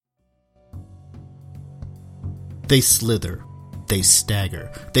They slither, they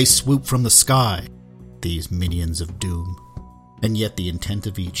stagger, they swoop from the sky, these minions of doom. And yet the intent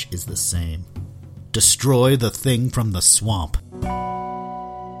of each is the same. Destroy the thing from the swamp.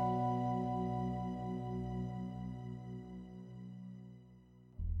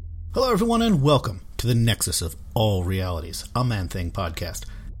 Hello everyone and welcome to the Nexus of All Realities, a Man-Thing podcast.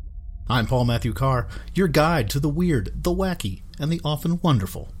 I'm Paul Matthew Carr, your guide to the weird, the wacky, and the often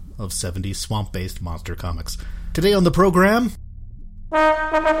wonderful of 70s swamp-based monster comics. Today on the program...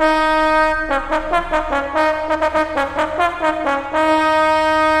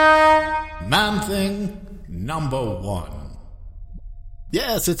 Man-Thing number 1.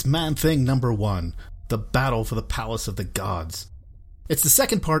 Yes, it's Man-Thing number 1, the battle for the Palace of the Gods. It's the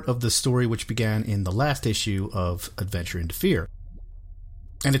second part of the story which began in the last issue of Adventure into Fear.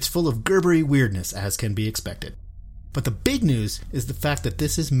 And it's full of Gerbery weirdness, as can be expected. But the big news is the fact that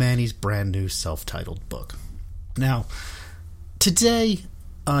this is Manny's brand new self-titled book. Now, today,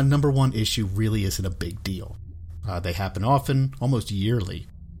 number 1 issue really isn't a big deal. They happen often, almost yearly.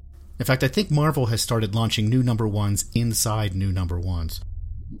 In fact, I think Marvel has started launching new number 1s inside new number 1s.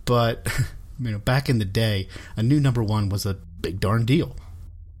 But, back in the day, a new number 1 was a big darn deal.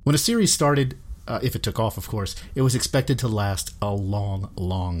 When a series started, if it took off, of course, it was expected to last a long,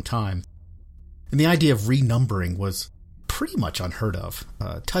 long time. And the idea of renumbering was pretty much unheard of.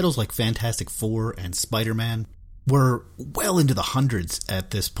 Titles like Fantastic Four and Spider-Man were well into the hundreds at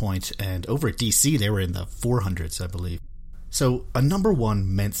this point, and over at DC they were in the 400s, I believe. So a number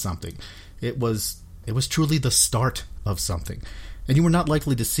 1 meant something. It was truly the start of something. And you were not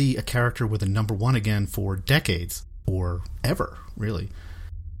likely to see a character with a number 1 again for decades, or ever, really.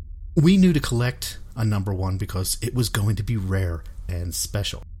 We knew to collect a number 1 because it was going to be rare and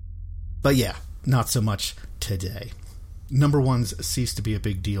special. But yeah, not so much today. Number 1s cease to be a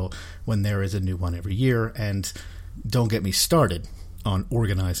big deal when there is a new one every year, and don't get me started on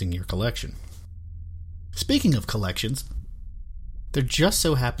organizing your collection. Speaking of collections, there just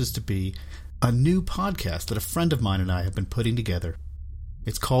so happens to be a new podcast that a friend of mine and I have been putting together.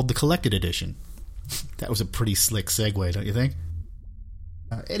 It's called The Collected Edition. That was a pretty slick segue, don't you think?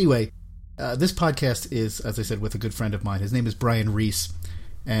 Anyway, this podcast is, as I said, with a good friend of mine. His name is Brian Reese,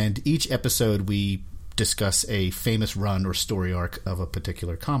 and each episode we discuss a famous run or story arc of a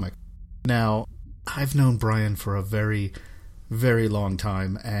particular comic. Now, I've known Brian for a very, very long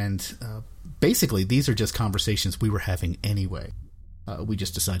time, and basically these are just conversations we were having anyway. We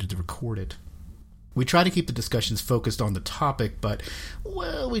just decided to record it. We try to keep the discussions focused on the topic, but,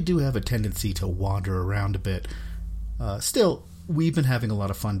 well, we do have a tendency to wander around a bit. Still, we've been having a lot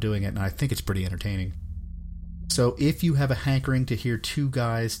of fun doing it, and I think it's pretty entertaining. So if you have a hankering to hear two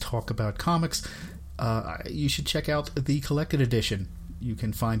guys talk about comics, you should check out the Collected Edition. You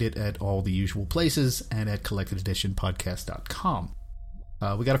can find it at all the usual places and at collectededitionpodcast.com.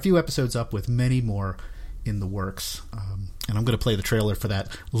 We got a few episodes up with many more in the works, and I'm going to play the trailer for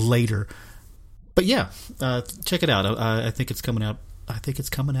that later. But yeah, check it out. I think it's coming out. I think it's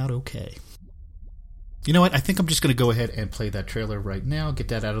coming out okay. You know what? I think I'm just going to go ahead and play that trailer right now, get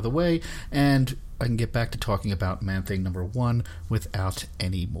that out of the way, and I can get back to talking about Man-Thing number 1 without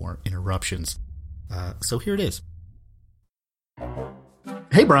any more interruptions. So here it is.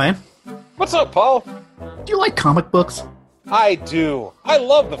 Hey, Brian. What's up, Paul? Do you like comic books? I do. I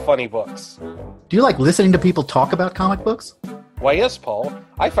love the funny books. Do you like listening to people talk about comic books? Why, yes, Paul.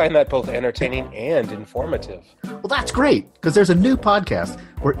 I find that both entertaining and informative. Well, that's great, because there's a new podcast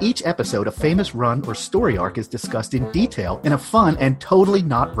where each episode a famous run or story arc is discussed in detail in a fun and totally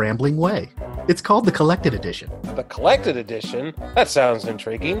not rambling way. It's called The Collected Edition. The Collected Edition? That sounds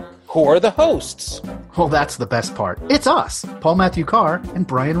intriguing. Who are the hosts? Well, that's the best part. It's us, Paul Matthew Carr and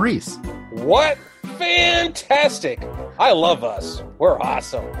Brian Reese. What? Fantastic! I love us. We're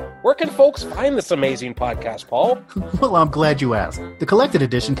awesome. Where can folks find this amazing podcast, Paul? Well, I'm glad you asked. The Collected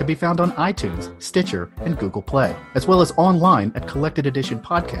Edition can be found on iTunes, Stitcher, and Google Play, as well as online at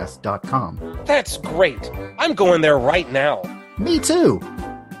collectededitionpodcast.com. That's great. I'm going there right now. Me too.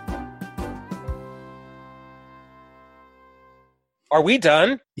 Are we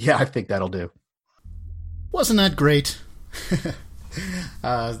done? Yeah, I think that'll do. Wasn't that great?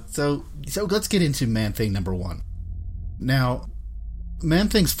 So let's get into Man-Thing number 1. Now,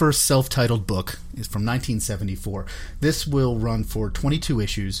 Man-Thing's first self-titled book is from 1974. This will run for 22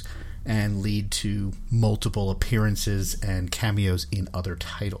 issues and lead to multiple appearances and cameos in other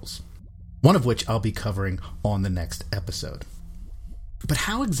titles, one of which I'll be covering on the next episode. But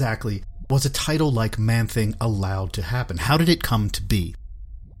how exactly was a title like Man-Thing allowed to happen? How did it come to be?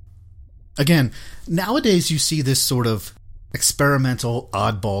 Again, nowadays you see this sort of experimental,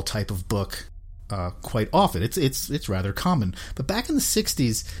 oddball type of book quite often. It's rather common. But back in the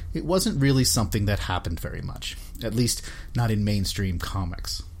 60s, it wasn't really something that happened very much, at least not in mainstream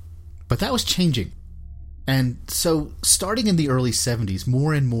comics. But that was changing. And so, starting in the early 70s,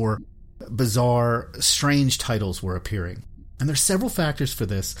 more and more bizarre, strange titles were appearing. And there's several factors for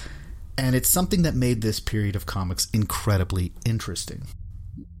this, and it's something that made this period of comics incredibly interesting.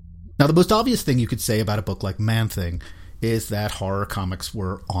 Now, the most obvious thing you could say about a book like Man-Thing is that horror comics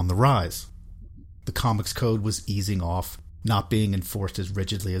were on the rise. The Comics Code was easing off, not being enforced as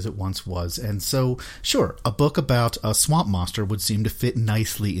rigidly as it once was, and so, sure, a book about a swamp monster would seem to fit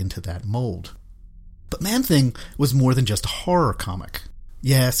nicely into that mold. But Man-Thing was more than just a horror comic.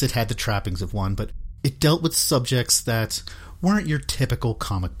 Yes, it had the trappings of one, but it dealt with subjects that weren't your typical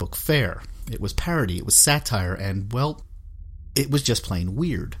comic book fare. It was parody, it was satire, and, well, it was just plain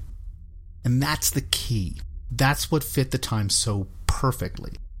weird. And that's the key. That's what fit the time so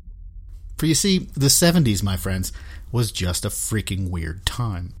perfectly. For you see, the 70s, my friends, was just a freaking weird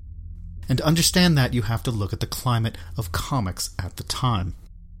time. And to understand that, you have to look at the climate of comics at the time.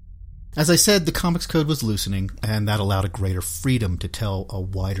 As I said, the Comics Code was loosening, and that allowed a greater freedom to tell a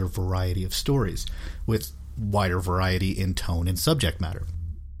wider variety of stories, with wider variety in tone and subject matter.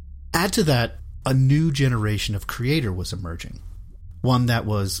 Add to that, a new generation of creator was emerging. One that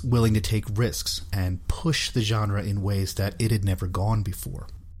was willing to take risks and push the genre in ways that it had never gone before,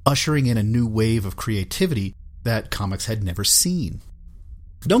 ushering in a new wave of creativity that comics had never seen.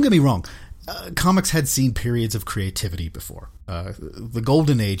 Don't get me wrong, comics had seen periods of creativity before. The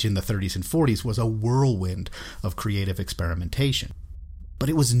golden age in the 30s and 40s was a whirlwind of creative experimentation. But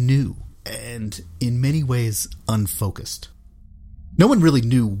it was new, and in many ways unfocused. No one really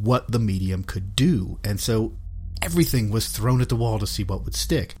knew what the medium could do, and so everything was thrown at the wall to see what would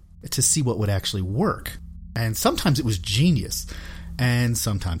stick, to see what would actually work. And sometimes it was genius, and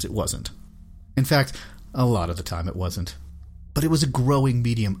sometimes it wasn't. In fact, a lot of the time it wasn't. But it was a growing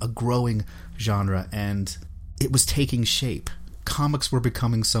medium, a growing genre, and it was taking shape. Comics were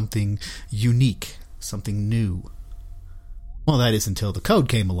becoming something unique, something new. Well, that is until the Code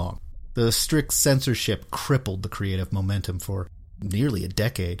came along. The strict censorship crippled the creative momentum for nearly a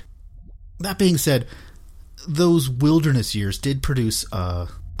decade. That being said, those wilderness years did produce a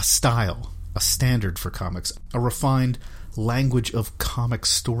style, a standard for comics. A refined language of comic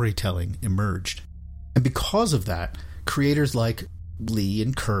storytelling emerged. And because of that, creators like Lee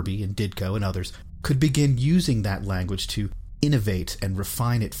and Kirby and Ditko and others could begin using that language to innovate and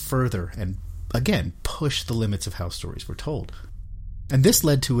refine it further and, again, push the limits of how stories were told. And this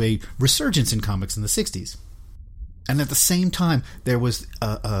led to a resurgence in comics in the 60s. And at the same time, there was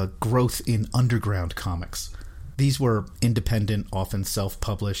a growth in underground comics. These were independent, often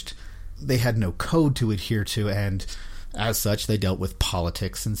self-published. They had no code to adhere to, and as such, they dealt with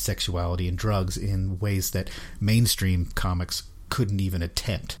politics and sexuality and drugs in ways that mainstream comics couldn't even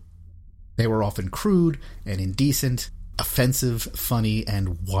attempt. They were often crude and indecent, offensive, funny,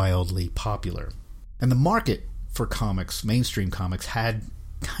 and wildly popular. And the market for comics, mainstream comics, had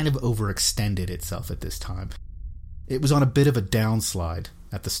kind of overextended itself at this time. It was on a bit of a downslide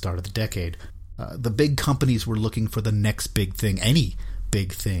at the start of the decade. The big companies were looking for the next big thing, any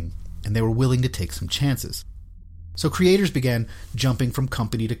big thing, and they were willing to take some chances. So creators began jumping from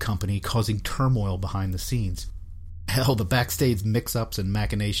company to company, causing turmoil behind the scenes. Hell, the backstage mix-ups and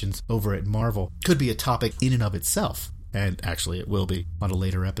machinations over at Marvel could be a topic in and of itself, and actually it will be on a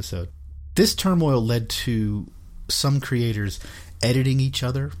later episode. This turmoil led to some creators editing each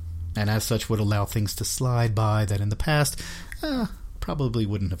other, and as such would allow things to slide by that in the past probably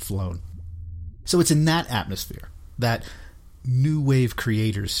wouldn't have flown. So it's in that atmosphere that new wave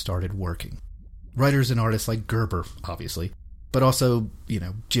creators started working. Writers and artists like Gerber, obviously, but also,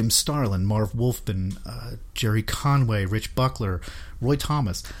 Jim Starlin, Marv Wolfman, Jerry Conway, Rich Buckler, Roy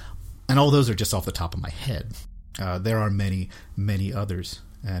Thomas, and all those are just off the top of my head. There are many, many others,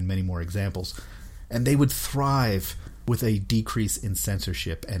 and many more examples. And they would thrive with a decrease in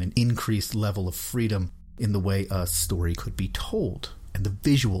censorship and an increased level of freedom in the way a story could be told and the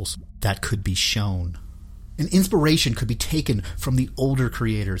visuals that could be shown. And inspiration could be taken from the older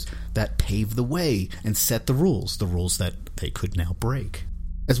creators that paved the way and set the rules that they could now break,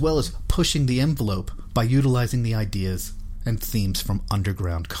 as well as pushing the envelope by utilizing the ideas and themes from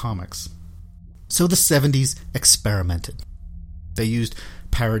underground comics. So the 70s experimented. They used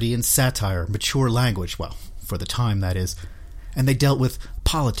parody and satire, mature language, well, for the time that is, and they dealt with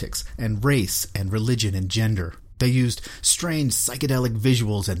politics and race and religion and gender. They used strange psychedelic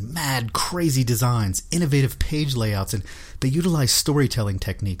visuals and mad, crazy designs, innovative page layouts, and they utilized storytelling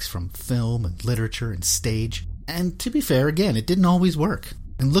techniques from film and literature and stage. And to be fair, again, it didn't always work.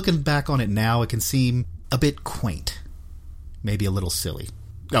 And looking back on it now, it can seem a bit quaint. Maybe a little silly.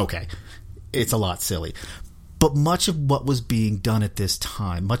 Okay, it's a lot silly. But much of what was being done at this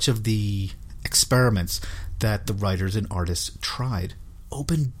time, much of the experiments that the writers and artists tried,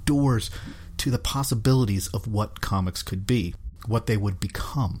 opened doors to the possibilities of what comics could be, what they would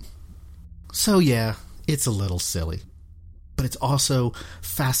become. So yeah, it's a little silly. But it's also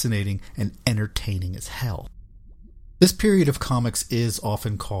fascinating and entertaining as hell. This period of comics is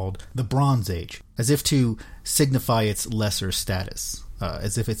often called the Bronze Age, as if to signify its lesser status,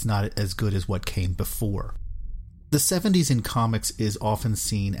 as if it's not as good as what came before. The 70s in comics is often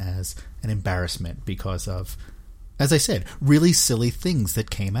seen as an embarrassment because of, as I said, really silly things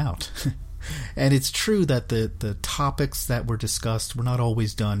that came out. And it's true that the topics that were discussed were not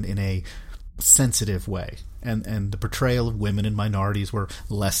always done in a sensitive way, and the portrayal of women and minorities were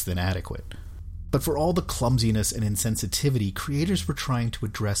less than adequate. But for all the clumsiness and insensitivity, creators were trying to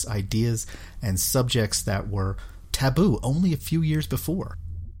address ideas and subjects that were taboo only a few years before.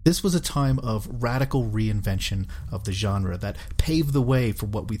 This was a time of radical reinvention of the genre that paved the way for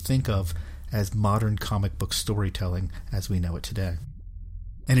what we think of as modern comic book storytelling as we know it today.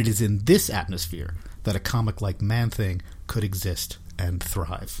 And it is in this atmosphere that a comic like Man-Thing could exist and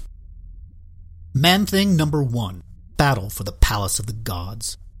thrive. Man-Thing number 1, Battle for the Palace of the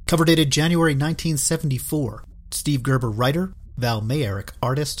Gods. Cover dated January 1974. Steve Gerber writer, Val Mayerick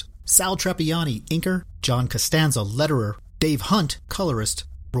artist, Sal Trappiani inker, John Costanza letterer, Dave Hunt colorist,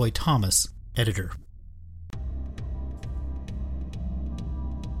 Roy Thomas editor.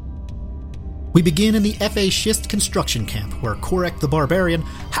 We begin in the F.A. Schist construction camp, where Korek the Barbarian,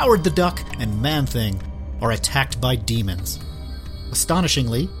 Howard the Duck, and Man-Thing are attacked by demons.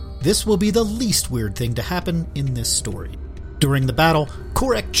 Astonishingly, this will be the least weird thing to happen in this story. During the battle,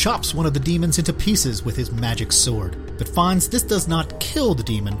 Korek chops one of the demons into pieces with his magic sword, but finds this does not kill the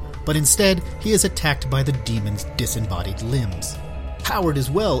demon, but instead he is attacked by the demon's disembodied limbs. Howard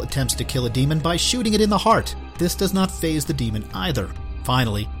as well attempts to kill a demon by shooting it in the heart. This does not faze the demon either.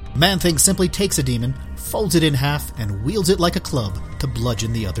 Finally, Man-Thing simply takes a demon, folds it in half, and wields it like a club to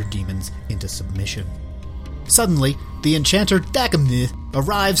bludgeon the other demons into submission. Suddenly, the enchanter Dakamni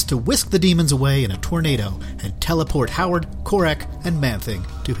arrives to whisk the demons away in a tornado and teleport Howard, Korek, and Man-Thing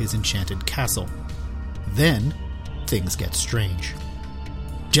to his enchanted castle. Then, things get strange.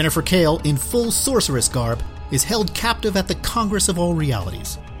 Jennifer Kale, in full sorceress garb, is held captive at the Congress of All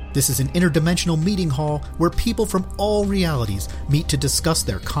Realities. This is an interdimensional meeting hall where people from all realities meet to discuss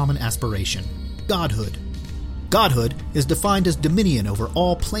their common aspiration, godhood. Godhood is defined as dominion over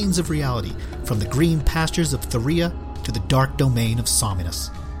all planes of reality, from the green pastures of Theria to the dark domain of Somnus.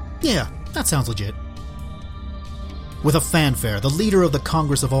 Yeah, that sounds legit. With a fanfare, the leader of the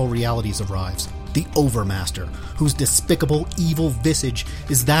Congress of All Realities arrives, the Overmaster, whose despicable, evil visage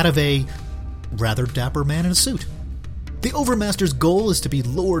is that of a rather dapper man in a suit. The Overmaster's goal is to be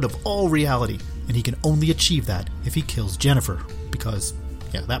Lord of all reality, and he can only achieve that if he kills Jennifer, because,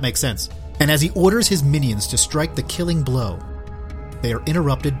 yeah, that makes sense. And as he orders his minions to strike the killing blow, they are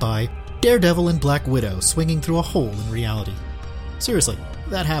interrupted by Daredevil and Black Widow swinging through a hole in reality. Seriously,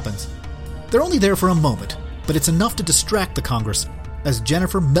 that happens. They're only there for a moment, but it's enough to distract the Congress as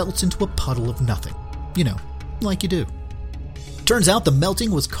Jennifer melts into a puddle of nothing. You know, like you do. Turns out the melting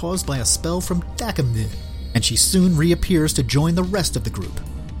was caused by a spell from Dakamni, and she soon reappears to join the rest of the group.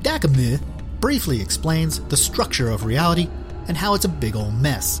 Dakamni briefly explains the structure of reality and how it's a big ol'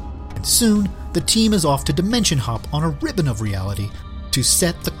 mess. And soon, the team is off to dimension hop on a ribbon of reality to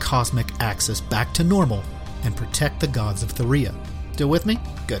set the cosmic axis back to normal and protect the gods of Theria. Still with me?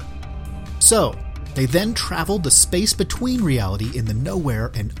 Good. So, they then travel the space between reality in the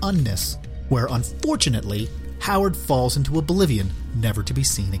nowhere and unness, where unfortunately, Howard falls into oblivion, never to be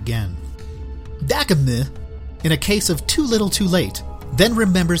seen again. Dakamni, in a case of too little too late, then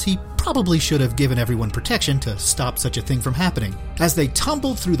remembers he probably should have given everyone protection to stop such a thing from happening, as they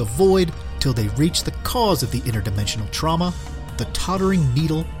tumble through the void till they reach the cause of the interdimensional trauma, the tottering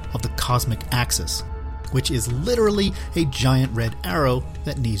needle of the cosmic axis, which is literally a giant red arrow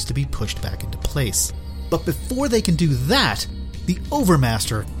that needs to be pushed back into place. But before they can do that, the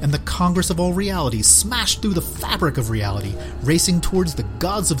Overmaster and the Congress of All Realities smash through the fabric of reality, racing towards the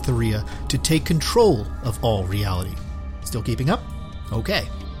gods of Theria to take control of all reality. Still keeping up? Okay.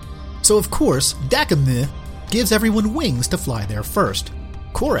 So of course, Dakamni gives everyone wings to fly there first.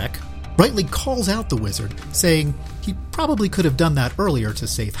 Korek rightly calls out the wizard, saying he probably could have done that earlier to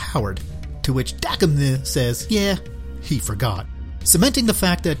save Howard, to which Dakamni says, yeah, he forgot, cementing the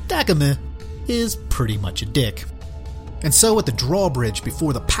fact that Dakamni is pretty much a dick. And so at the drawbridge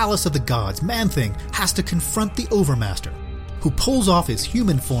before the Palace of the Gods, Man-Thing has to confront the Overmaster. who pulls off his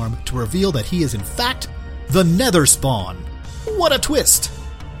human form to reveal that he is in fact the Nether Spawn. What a twist!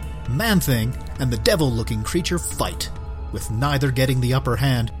 Man-Thing and the devil-looking creature fight, with neither getting the upper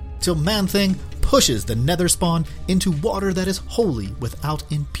hand, till Man-Thing pushes the Nether Spawn into water that is wholly without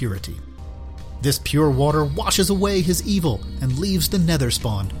impurity. This pure water washes away his evil and leaves the Nether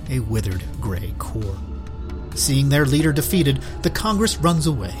Spawn a withered gray core. Seeing their leader defeated, the Congress runs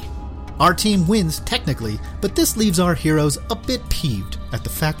away. Our team wins technically, but this leaves our heroes a bit peeved at the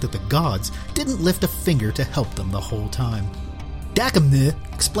fact that the gods didn't lift a finger to help them the whole time. Dakamne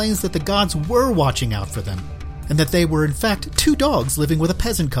explains that the gods were watching out for them, and that they were in fact two dogs living with a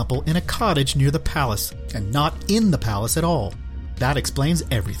peasant couple in a cottage near the palace, and not in the palace at all. That explains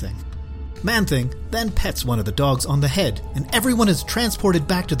everything. Man-Thing then pets one of the dogs on the head, and everyone is transported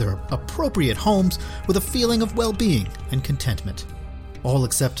back to their appropriate homes with a feeling of well-being and contentment. All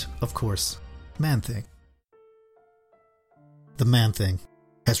except, of course, Man-Thing. The Man-Thing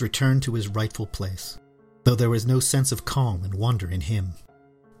has returned to his rightful place, though there is no sense of calm and wonder in him.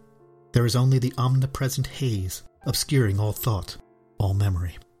 There is only the omnipresent haze obscuring all thought, all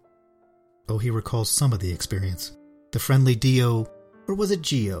memory. Oh, he recalls some of the experience. The friendly Dio, or was it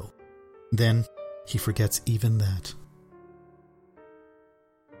Geo? Then he forgets even that.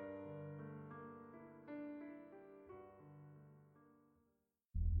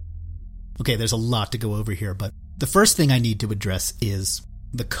 Okay, there's a lot to go over here, but the first thing I need to address is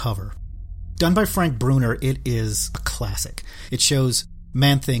the cover. Done by Frank Bruner, it is a classic. It shows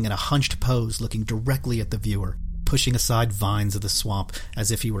Man-Thing in a hunched pose looking directly at the viewer, pushing aside vines of the swamp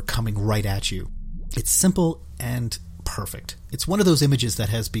as if he were coming right at you. It's simple and perfect. It's one of those images that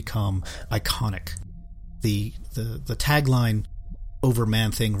has become iconic. The tagline over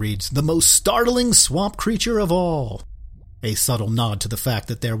Man-Thing reads, "The most startling swamp creature of all." A subtle nod to the fact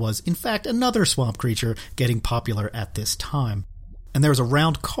that there was, in fact, another swamp creature getting popular at this time. And there's a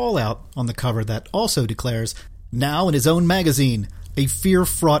round call-out on the cover that also declares, now in his own magazine, a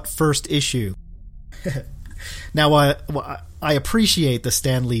fear-fraught first issue. Now, I appreciate the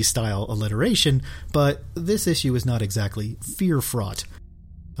Stan Lee-style alliteration, but this issue is not exactly fear-fraught.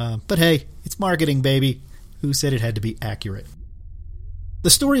 But hey, it's marketing, baby. Who said it had to be accurate? The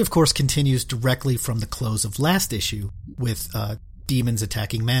story, of course, continues directly from the close of last issue, with demons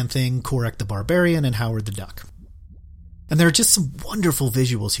attacking Man-Thing, Korek the Barbarian, and Howard the Duck. And there are just some wonderful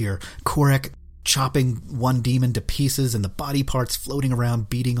visuals here. Korek chopping one demon to pieces and the body parts floating around,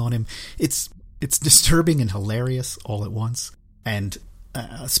 beating on him. It's disturbing and hilarious all at once. And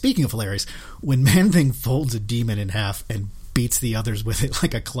speaking of hilarious, when Man-Thing folds a demon in half and beats the others with it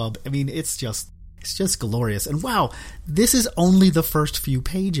like a club, I mean, it's just glorious. And wow, this is only the first few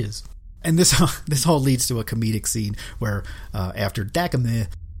pages. And this all leads to a comedic scene where after Dakamne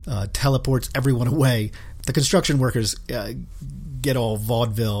teleports everyone away, the construction workers get all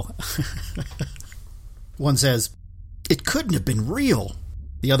vaudeville. One says, "It couldn't have been real."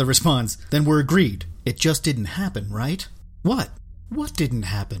 The other responds, "Then we're agreed. It just didn't happen, right?" What? What didn't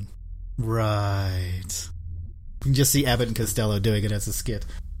happen? Right. You can just see Abbott and Costello doing it as a skit.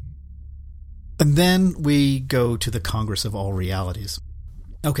 And then we go to the Congress of All Realities.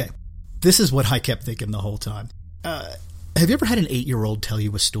 Okay, this is what I kept thinking the whole time. Have you ever had an 8-year-old tell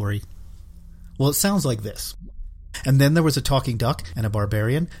you a story? Well, it sounds like this. And then there was a talking duck and a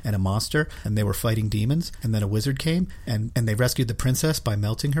barbarian and a monster, and they were fighting demons, and then a wizard came, and they rescued the princess by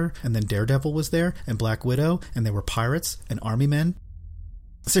melting her, and then Daredevil was there, and Black Widow, and there were pirates and army men.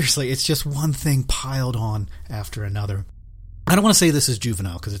 Seriously, it's just one thing piled on after another. I don't want to say this is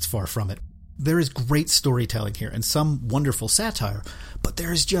juvenile, because it's far from it. There is great storytelling here, and some wonderful satire, but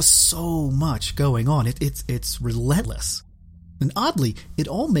there is just so much going on. It's relentless. And oddly, it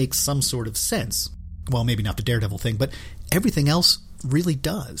all makes some sort of sense. Well, maybe not the Daredevil thing, but everything else really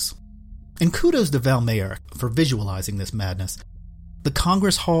does. And kudos to Val Mayer for visualizing this madness. The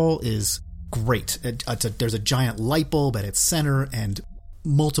Congress Hall is great. There's a giant light bulb at its center, and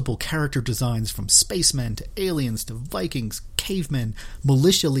multiple character designs from spacemen to aliens to Vikings, cavemen,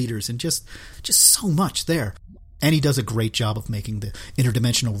 militia leaders, and just so much there. And he does a great job of making the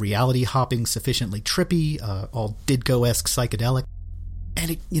interdimensional reality hopping sufficiently trippy, all Ditko-esque psychedelic.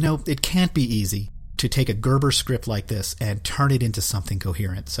 And it can't be easy to take a Gerber script like this and turn it into something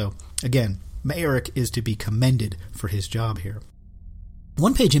coherent. So, again, Mayerick is to be commended for his job here.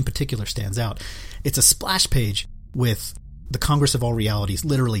 One page in particular stands out. It's a splash page with the Congress of All Realities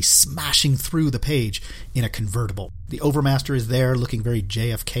literally smashing through the page in a convertible. The Overmaster is there looking very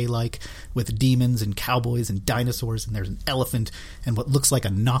JFK-like with demons and cowboys and dinosaurs, and there's an elephant and what looks like a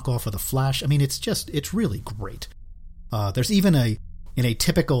knockoff of the Flash. I mean, it's really great. There's even a in a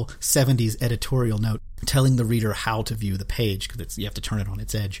typical 70s editorial note telling the reader how to view the page, because you have to turn it on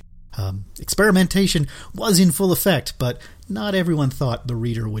its edge. Experimentation was in full effect, but not everyone thought the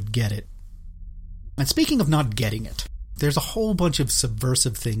reader would get it. And speaking of not getting it, there's a whole bunch of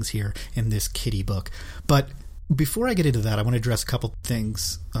subversive things here in this kiddie book. But before I get into that, I want to address a couple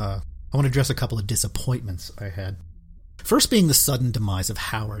things. I want to address a couple of disappointments I had. First being the sudden demise of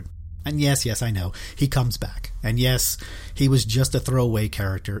Howard. And yes, I know, he comes back. And yes, he was just a throwaway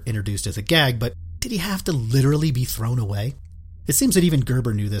character introduced as a gag, but did he have to literally be thrown away? It seems that even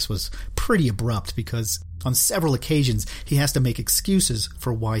Gerber knew this was pretty abrupt, because on several occasions he has to make excuses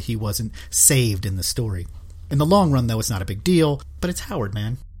for why he wasn't saved in the story. In the long run, though, it's not a big deal, but it's Howard,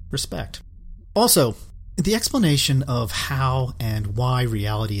 man. Respect. Also, the explanation of how and why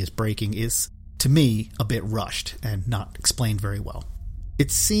reality is breaking is, to me, a bit rushed and not explained very well. It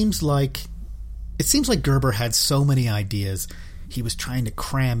seems like Gerber had so many ideas he was trying to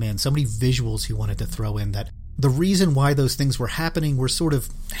cram in, so many visuals he wanted to throw in, that the reason why those things were happening were sort of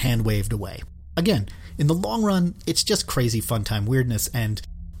hand-waved away. Again, in the long run, it's just crazy fun-time weirdness, and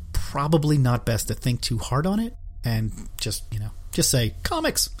probably not best to think too hard on it, and just say,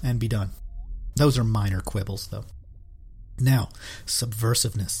 comics, and be done. Those are minor quibbles, though. Now,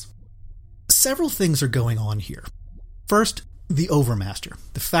 subversiveness. Several things are going on here. First, the Overmaster.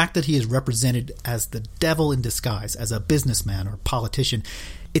 The fact that he is represented as the devil in disguise, as a businessman or politician,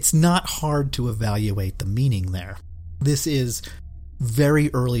 it's not hard to evaluate the meaning there. This is very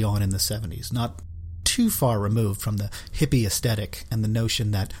early on in the 70s, not too far removed from the hippie aesthetic and the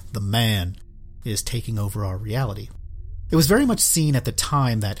notion that the man is taking over our reality. It was very much seen at the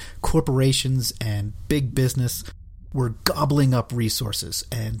time that corporations and big business were gobbling up resources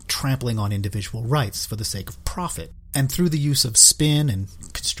and trampling on individual rights for the sake of profit. And through the use of spin and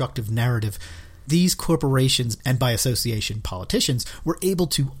constructive narrative, these corporations, and by association politicians, were able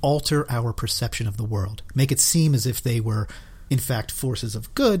to alter our perception of the world, make it seem as if they were, in fact, forces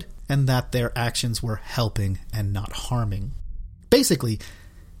of good, and that their actions were helping and not harming. Basically,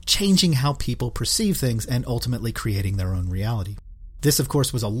 changing how people perceive things and ultimately creating their own reality. This, of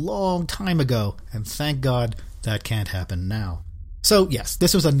course, was a long time ago, and thank God that can't happen now. So yes,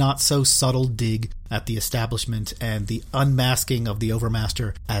 this was a not-so-subtle dig at the establishment, and the unmasking of the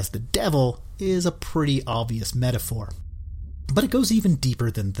Overmaster as the devil is a pretty obvious metaphor. But it goes even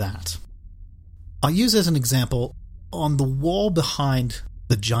deeper than that. I'll use as an example, on the wall behind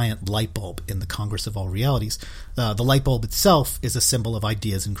the giant light bulb in the Congress of All Realities, the light bulb itself is a symbol of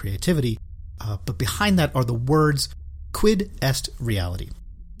ideas and creativity, but behind that are the words, quid est reality.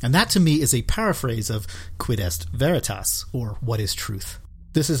 And that to me is a paraphrase of quid est veritas, or what is truth.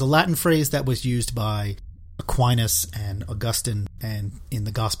 This is a Latin phrase that was used by Aquinas and Augustine and in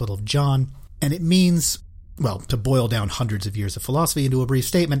the Gospel of John, and it means, well, to boil down hundreds of years of philosophy into a brief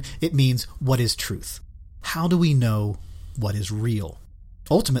statement, it means what is truth. How do we know what is real?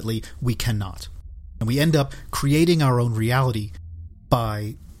 Ultimately, we cannot. And we end up creating our own reality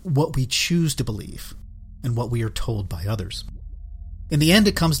by what we choose to believe and what we are told by others. In the end,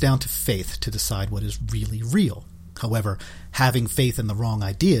 it comes down to faith to decide what is really real. However, having faith in the wrong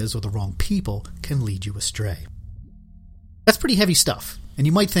ideas or the wrong people can lead you astray. That's pretty heavy stuff, and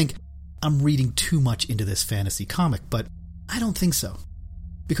you might think I'm reading too much into this fantasy comic, but I don't think so.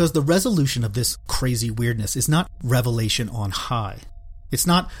 Because the resolution of this crazy weirdness is not revelation on high. It's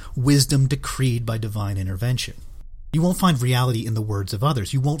not wisdom decreed by divine intervention. You won't find reality in the words of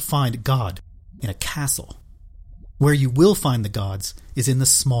others. You won't find God in a castle. Where you will find the gods is in the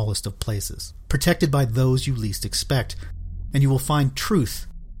smallest of places, protected by those you least expect, and you will find truth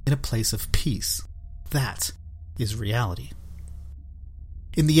in a place of peace. That is reality.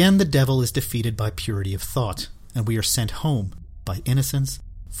 In the end, the devil is defeated by purity of thought, and we are sent home by innocence,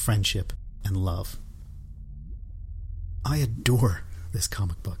 friendship, and love. I adore this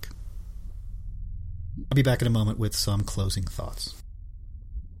comic book. I'll be back in a moment with some closing thoughts.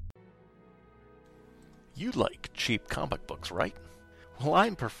 You like cheap comic books, right? Well,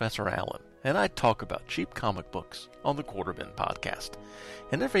 I'm Professor Allen, and I talk about cheap comic books on the Quarterbin Podcast.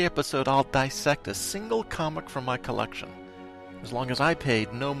 In every episode, I'll dissect a single comic from my collection, as long as I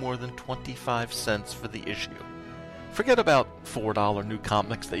paid no more than 25 cents for the issue. Forget about $4 new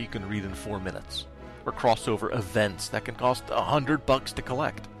comics that you can read in 4 minutes, or crossover events that can cost $100 to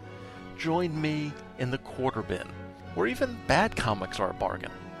collect. Join me in the Quarterbin, where even bad comics are a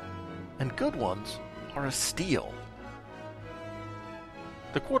bargain, and good ones are a steal.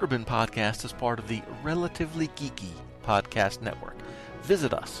 The Quarterbin Podcast is part of the Relatively Geeky Podcast Network.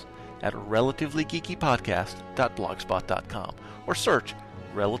 Visit us at relativelygeekypodcast.blogspot.com or search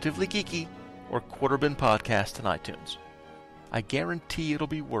Relatively Geeky or Quarterbin Podcast in iTunes. I guarantee it'll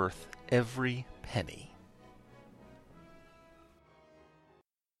be worth every penny.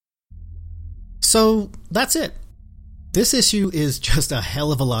 So that's it. This issue is just a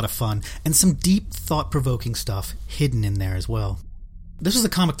hell of a lot of fun, and some deep, thought-provoking stuff hidden in there as well. This was a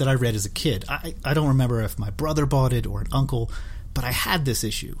comic that I read as a kid. I don't remember if my brother bought it or an uncle, but I had this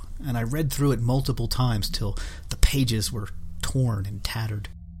issue, and I read through it multiple times till the pages were torn and tattered.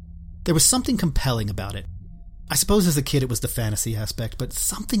 There was something compelling about it. I suppose as a kid it was the fantasy aspect, but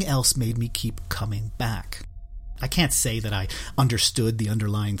something else made me keep coming back. I can't say that I understood the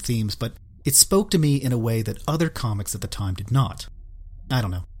underlying themes, but it spoke to me in a way that other comics at the time did not. I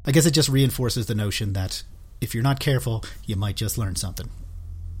don't know. I guess it just reinforces the notion that if you're not careful, you might just learn something.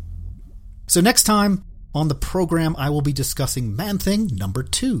 So next time on the program, I will be discussing Man-Thing number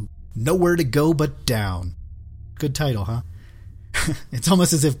 2, Nowhere to Go But Down. Good title, huh? It's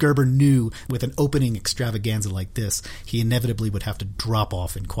almost as if Gerber knew with an opening extravaganza like this, he inevitably would have to drop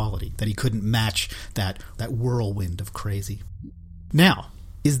off in quality, that he couldn't match that whirlwind of crazy. Now,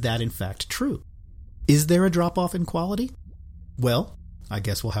 is that in fact true? Is there a drop-off in quality? Well, I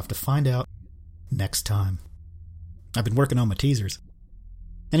guess we'll have to find out next time. I've been working on my teasers.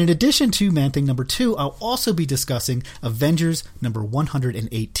 And in addition to Man-Thing number 2, I'll also be discussing Avengers number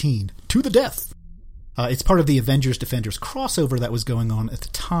 118, To the Death. It's part of the Avengers Defenders crossover that was going on at the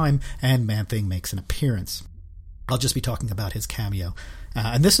time, and Man-Thing makes an appearance. I'll just be talking about his cameo.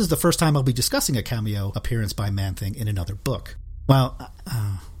 And this is the first time I'll be discussing a cameo appearance by Man-Thing in another book. Well,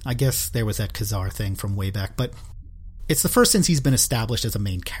 I guess there was that Khazar thing from way back, but it's the first since he's been established as a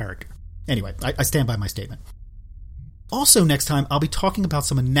main character. Anyway, I stand by my statement. Also next time, I'll be talking about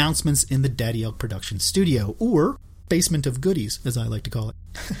some announcements in the Daddy Elk production studio, or basement of goodies, as I like to call it.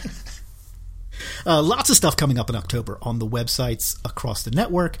 Lots of stuff coming up in October on the websites across the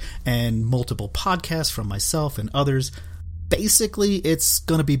network, and multiple podcasts from myself and others. Basically, it's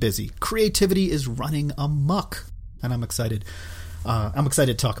going to be busy. Creativity is running amok, and I'm excited. I'm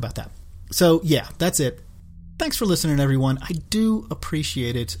excited to talk about that. So yeah, that's it. Thanks for listening, everyone. I do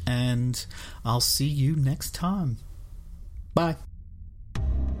appreciate it, and I'll see you next time. Bye.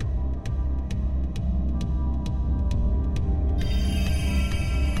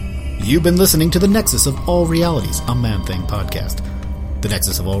 You've been listening to The Nexus of All Realities, a Man-Thing podcast. The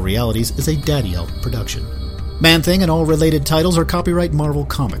Nexus of All Realities is a Daddy Elk production. Man-Thing and all related titles are copyright Marvel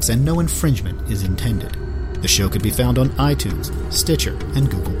Comics, and no infringement is intended. The show can be found on iTunes, Stitcher, and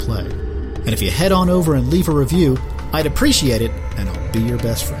Google Play. And if you head on over and leave a review, I'd appreciate it, and I'll be your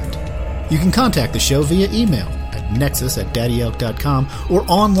best friend. You can contact the show via email at nexus@daddyelk.com or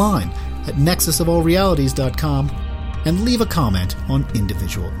online at nexusofallrealities.com and leave a comment on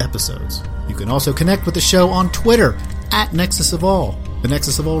individual episodes. You can also connect with the show on Twitter at Nexus of All. The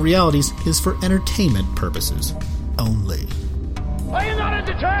Nexus of All Realities is for entertainment purposes only. Are you not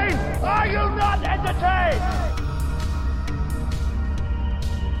entertained? Are you not entertained?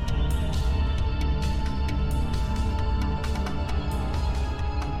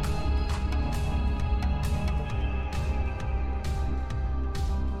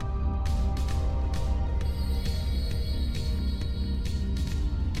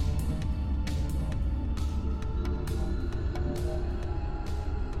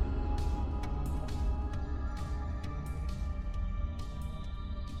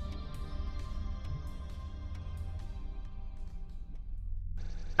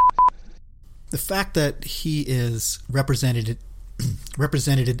 The fact that he is represented. The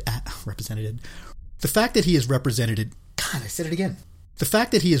fact that he is represented. God, I said it again. The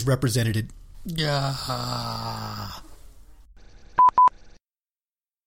fact that he is represented.